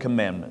kept the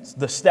commandments,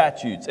 the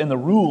statutes, and the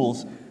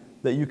rules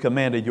that you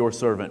commanded your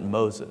servant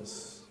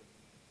Moses."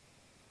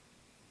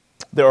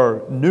 There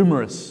are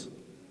numerous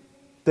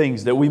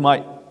things that we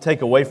might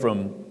take away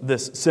from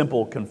this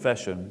simple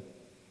confession,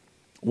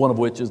 one of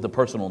which is the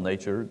personal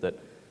nature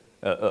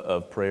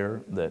of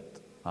prayer that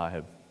I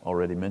have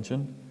already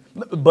mentioned.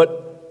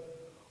 But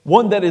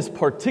one that is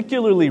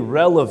particularly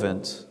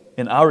relevant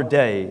in our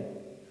day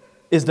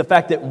is the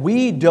fact that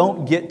we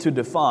don't get to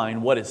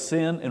define what is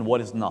sin and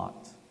what is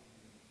not.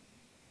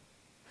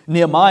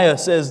 Nehemiah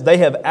says they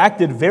have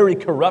acted very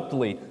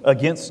corruptly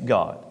against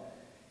God.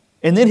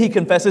 And then he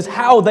confesses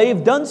how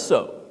they've done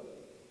so.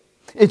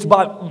 It's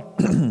by,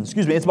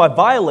 it's by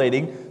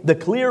violating the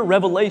clear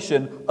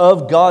revelation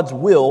of God's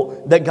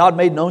will that God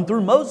made known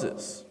through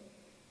Moses.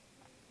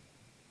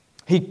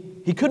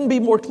 He couldn't be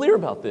more clear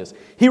about this.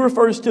 He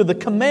refers to the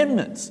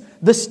commandments,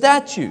 the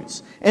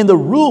statutes, and the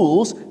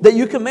rules that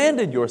you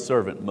commanded your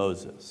servant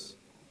Moses.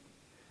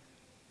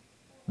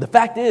 The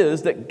fact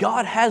is that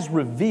God has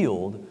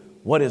revealed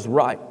what is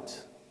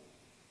right.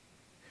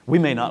 We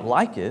may not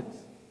like it,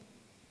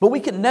 but we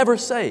can never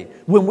say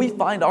when we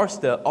find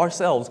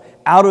ourselves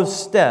out of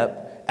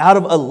step, out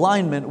of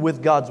alignment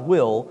with God's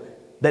will,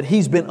 that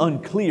He's been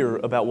unclear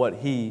about what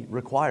He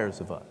requires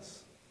of us.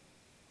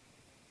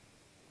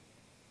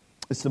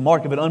 It's the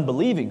mark of an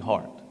unbelieving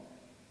heart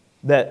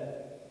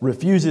that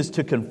refuses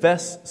to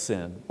confess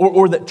sin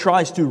or that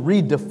tries to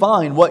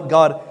redefine what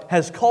God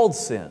has called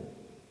sin.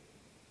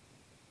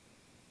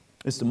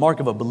 It's the mark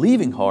of a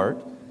believing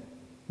heart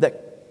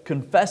that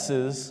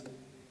confesses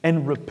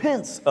and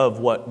repents of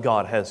what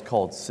God has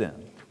called sin.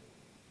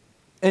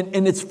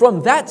 And it's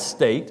from that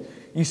state,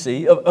 you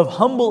see, of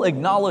humble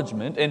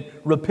acknowledgement and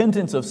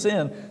repentance of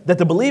sin that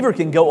the believer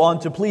can go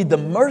on to plead the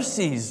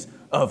mercies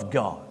of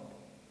God,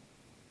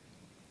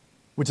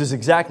 which is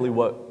exactly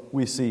what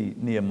we see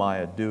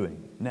Nehemiah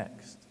doing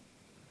next.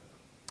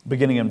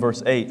 Beginning in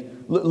verse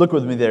 8, look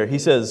with me there. He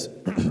says,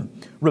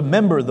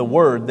 "Remember the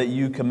word that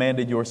you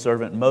commanded your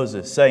servant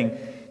Moses, saying,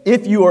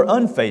 'If you are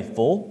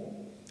unfaithful,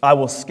 I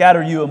will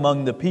scatter you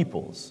among the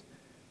peoples.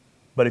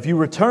 But if you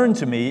return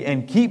to me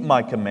and keep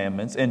my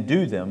commandments and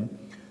do them,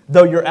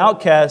 though your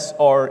outcasts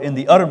are in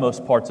the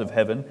uttermost parts of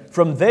heaven,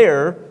 from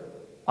there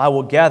I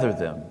will gather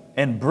them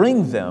and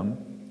bring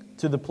them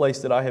to the place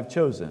that I have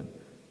chosen,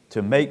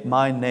 to make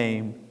my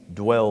name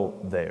dwell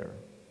there.'"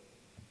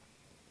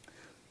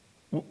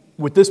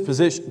 With this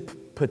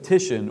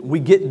petition,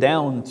 we get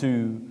down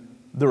to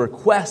the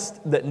request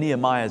that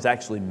Nehemiah is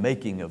actually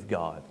making of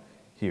God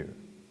here.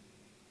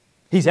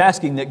 He's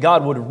asking that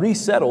God would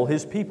resettle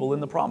His people in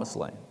the promised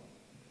land.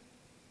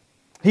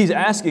 He's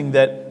asking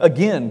that,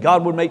 again,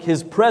 God would make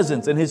His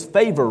presence and His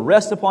favor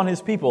rest upon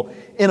His people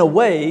in a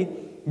way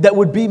that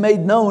would be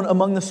made known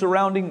among the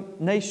surrounding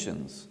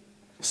nations,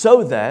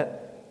 so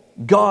that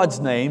God's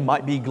name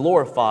might be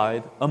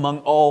glorified among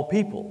all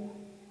people.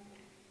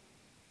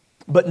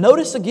 But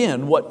notice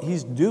again what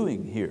he's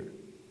doing here.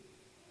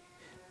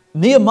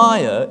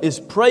 Nehemiah is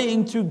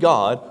praying to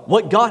God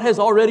what God has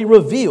already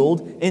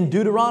revealed in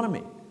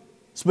Deuteronomy,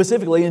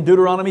 specifically in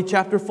Deuteronomy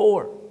chapter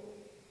 4.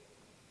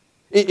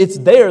 It's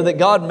there that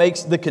God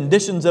makes the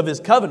conditions of His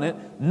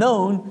covenant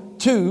known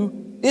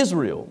to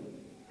Israel.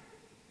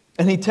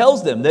 And he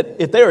tells them that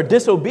if they are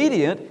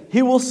disobedient,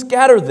 he will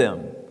scatter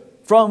them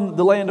from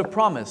the land of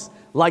promise,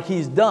 like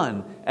he's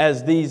done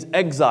as these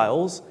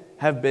exiles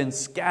have been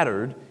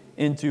scattered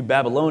into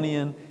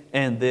Babylonian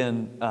and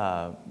then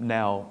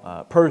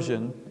now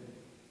Persian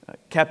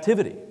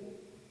captivity.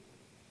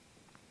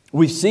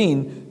 We've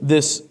seen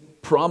this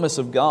promise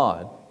of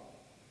God,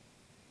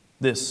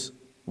 this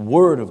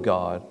word of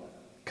God,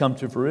 come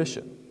to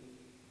fruition.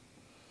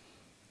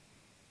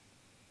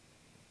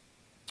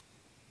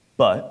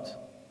 But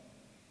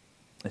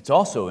it's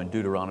also in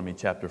Deuteronomy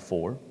chapter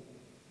 4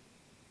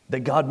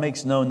 that God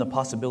makes known the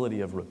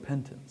possibility of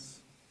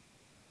repentance.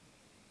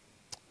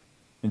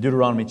 In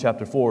Deuteronomy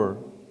chapter 4,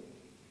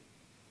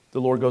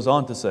 the Lord goes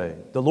on to say,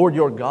 "The Lord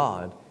your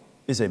God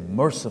is a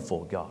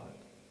merciful God.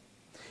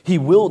 He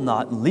will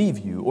not leave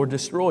you or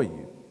destroy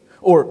you,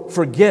 or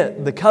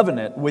forget the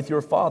covenant with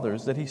your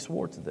fathers that He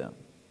swore to them."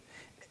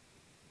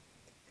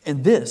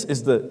 And this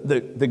is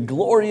the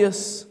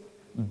glorious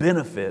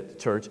benefit,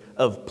 church,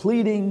 of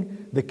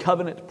pleading the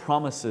covenant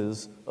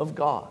promises of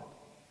God.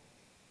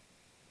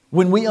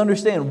 When we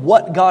understand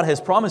what God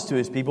has promised to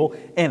His people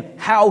and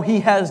how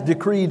He has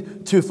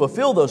decreed to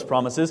fulfill those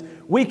promises,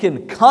 we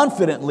can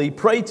confidently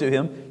pray to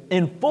Him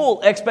in full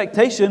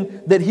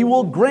expectation that He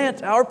will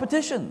grant our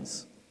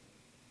petitions.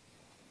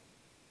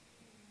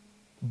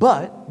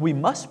 But we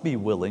must be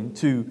willing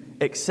to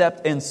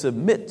accept and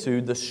submit to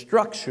the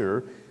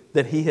structure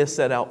that He has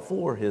set out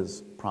for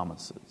His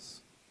promises.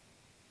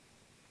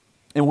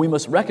 And we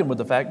must reckon with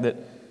the fact that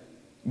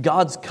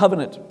God's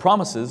covenant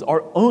promises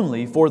are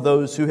only for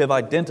those who have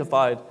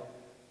identified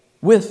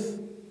with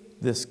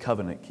this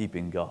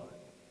covenant-keeping God.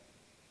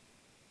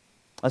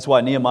 That's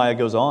why Nehemiah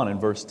goes on in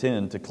verse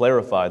 10 to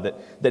clarify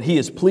that he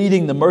is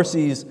pleading the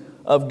mercies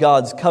of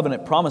God's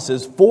covenant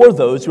promises for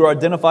those who are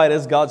identified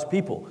as God's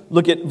people.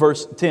 Look at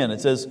verse 10. It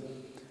says,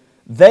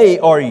 "They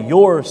are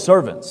your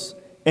servants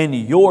and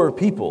your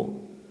people,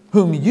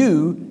 whom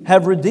you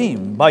have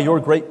redeemed by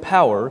your great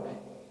power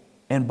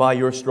and by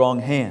your strong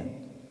hand."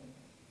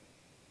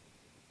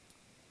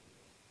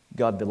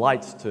 God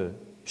delights to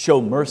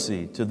show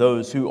mercy to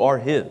those who are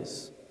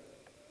His.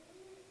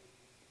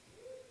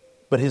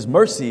 But His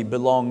mercy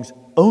belongs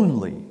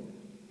only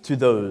to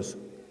those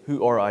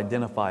who are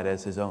identified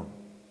as His own.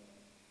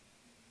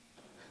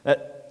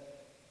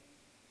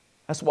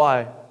 That's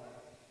why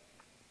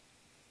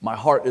my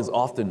heart is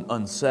often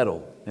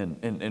unsettled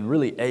and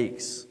really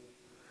aches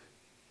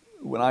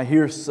when I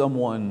hear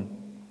someone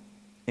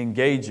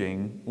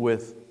engaging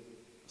with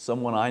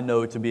someone I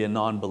know to be a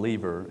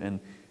non-believer, and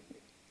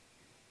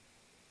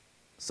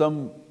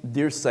some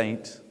dear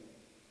saint,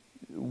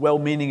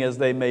 well-meaning as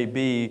they may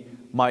be,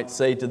 might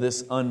say to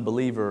this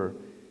unbeliever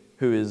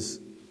who is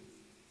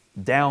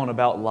down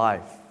about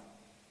life,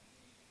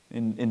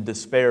 in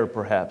despair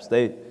perhaps,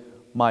 they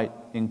might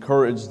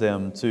encourage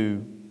them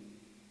to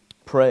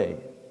pray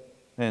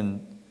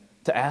and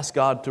to ask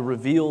God to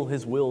reveal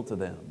His will to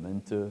them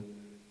and to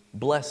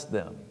bless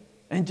them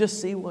and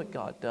just see what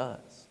God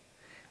does.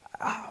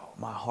 Oh,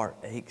 my heart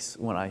aches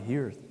when I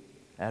hear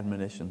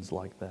admonitions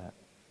like that.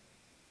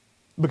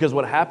 Because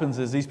what happens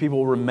is these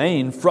people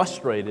remain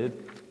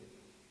frustrated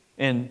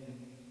and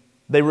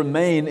they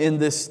remain in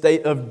this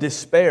state of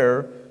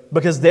despair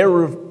because their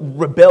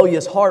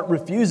rebellious heart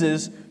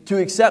refuses to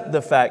accept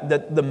the fact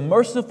that the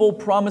merciful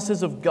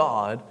promises of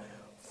God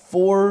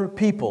for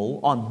people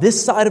on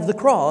this side of the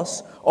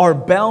cross are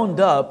bound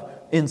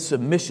up in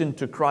submission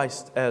to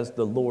Christ as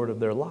the Lord of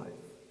their life.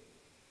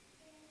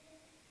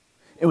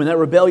 And when that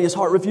rebellious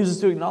heart refuses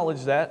to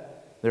acknowledge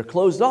that, they're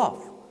closed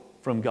off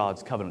from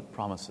God's covenant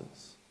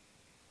promises.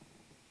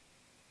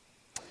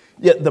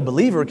 Yet the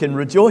believer can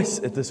rejoice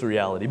at this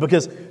reality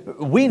because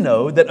we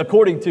know that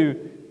according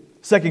to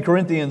 2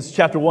 Corinthians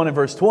chapter 1 and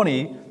verse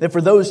 20, that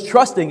for those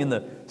trusting in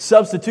the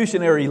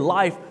substitutionary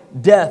life,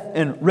 death,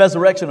 and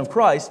resurrection of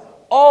Christ,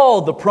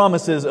 all the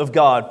promises of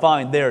God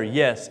find their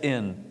yes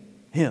in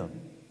Him.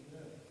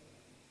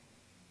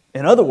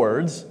 In other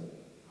words,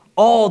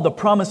 all the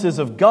promises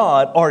of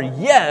God are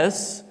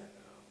yes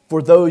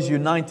for those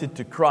united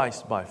to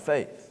Christ by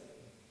faith.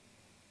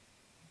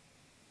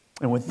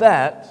 And with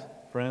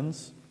that,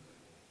 friends,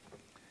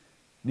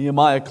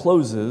 Nehemiah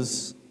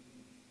closes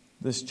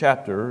this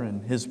chapter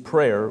and his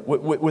prayer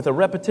with a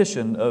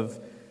repetition of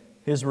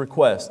his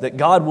request that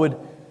God would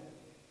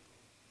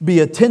be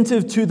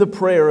attentive to the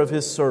prayer of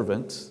His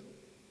servant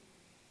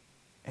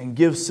and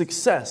give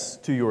success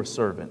to your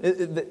servant.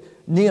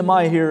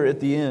 Nehemiah here at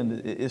the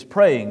end is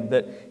praying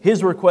that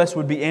his request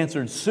would be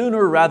answered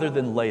sooner rather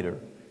than later,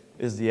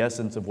 is the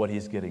essence of what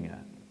he's getting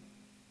at.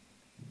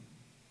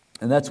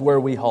 And that's where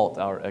we halt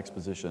our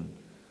exposition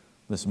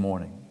this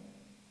morning.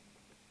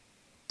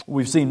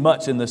 We've seen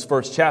much in this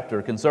first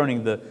chapter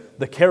concerning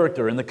the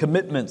character and the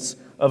commitments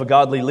of a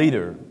godly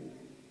leader.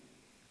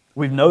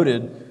 We've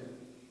noted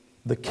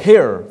the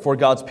care for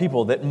God's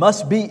people that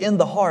must be in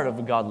the heart of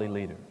a godly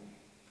leader.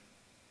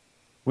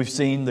 We've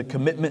seen the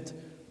commitment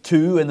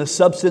to and the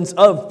substance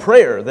of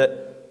prayer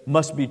that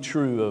must be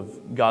true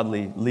of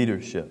godly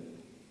leadership.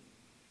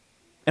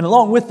 And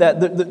along with that,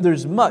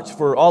 there's much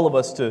for all of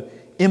us to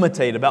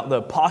imitate, about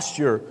the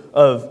posture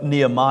of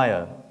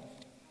Nehemiah.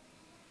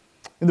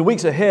 In the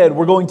weeks ahead,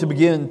 we're going to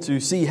begin to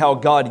see how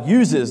God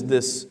uses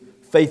this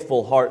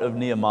faithful heart of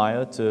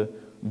Nehemiah to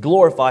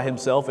glorify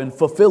Himself in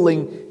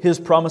fulfilling His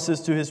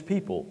promises to His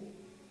people.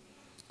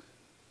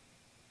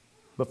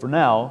 But for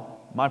now,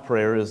 my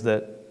prayer is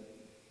that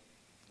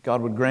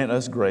God would grant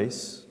us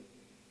grace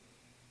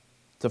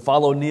to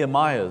follow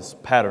Nehemiah's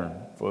pattern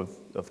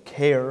of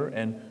care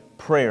and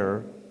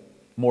prayer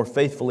more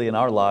faithfully in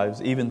our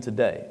lives, even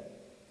today,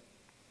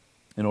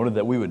 in order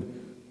that we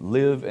would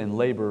live and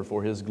labor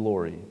for His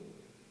glory.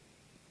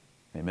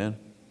 Amen.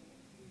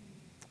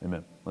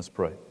 Amen. Let's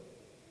pray.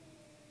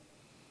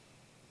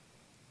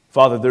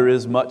 Father, there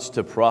is much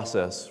to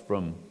process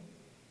from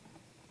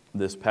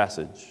this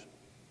passage.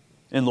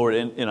 And Lord,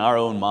 in our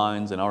own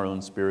minds and our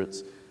own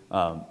spirits,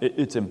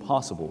 it's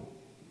impossible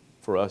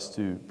for us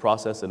to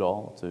process it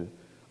all, to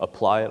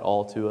apply it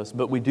all to us.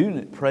 But we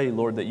do pray,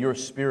 Lord, that Your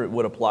Spirit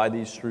would apply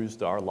these truths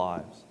to our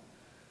lives.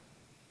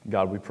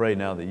 God, we pray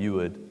now that You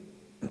would,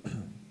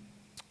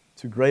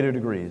 to greater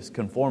degrees,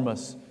 conform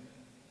us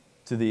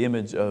to the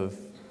image of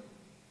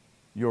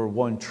Your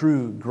one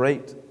true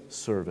great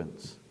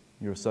servant,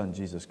 Your Son,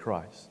 Jesus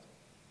Christ.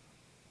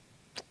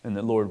 And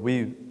that, Lord,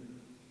 we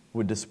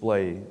would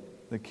display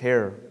the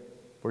care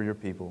for Your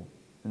people,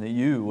 and that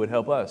You would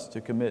help us to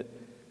commit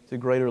to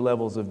greater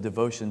levels of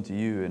devotion to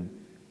You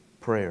and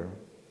prayer.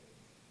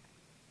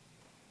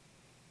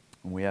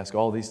 And we ask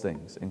all these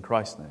things in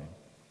Christ's name.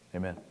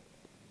 Amen.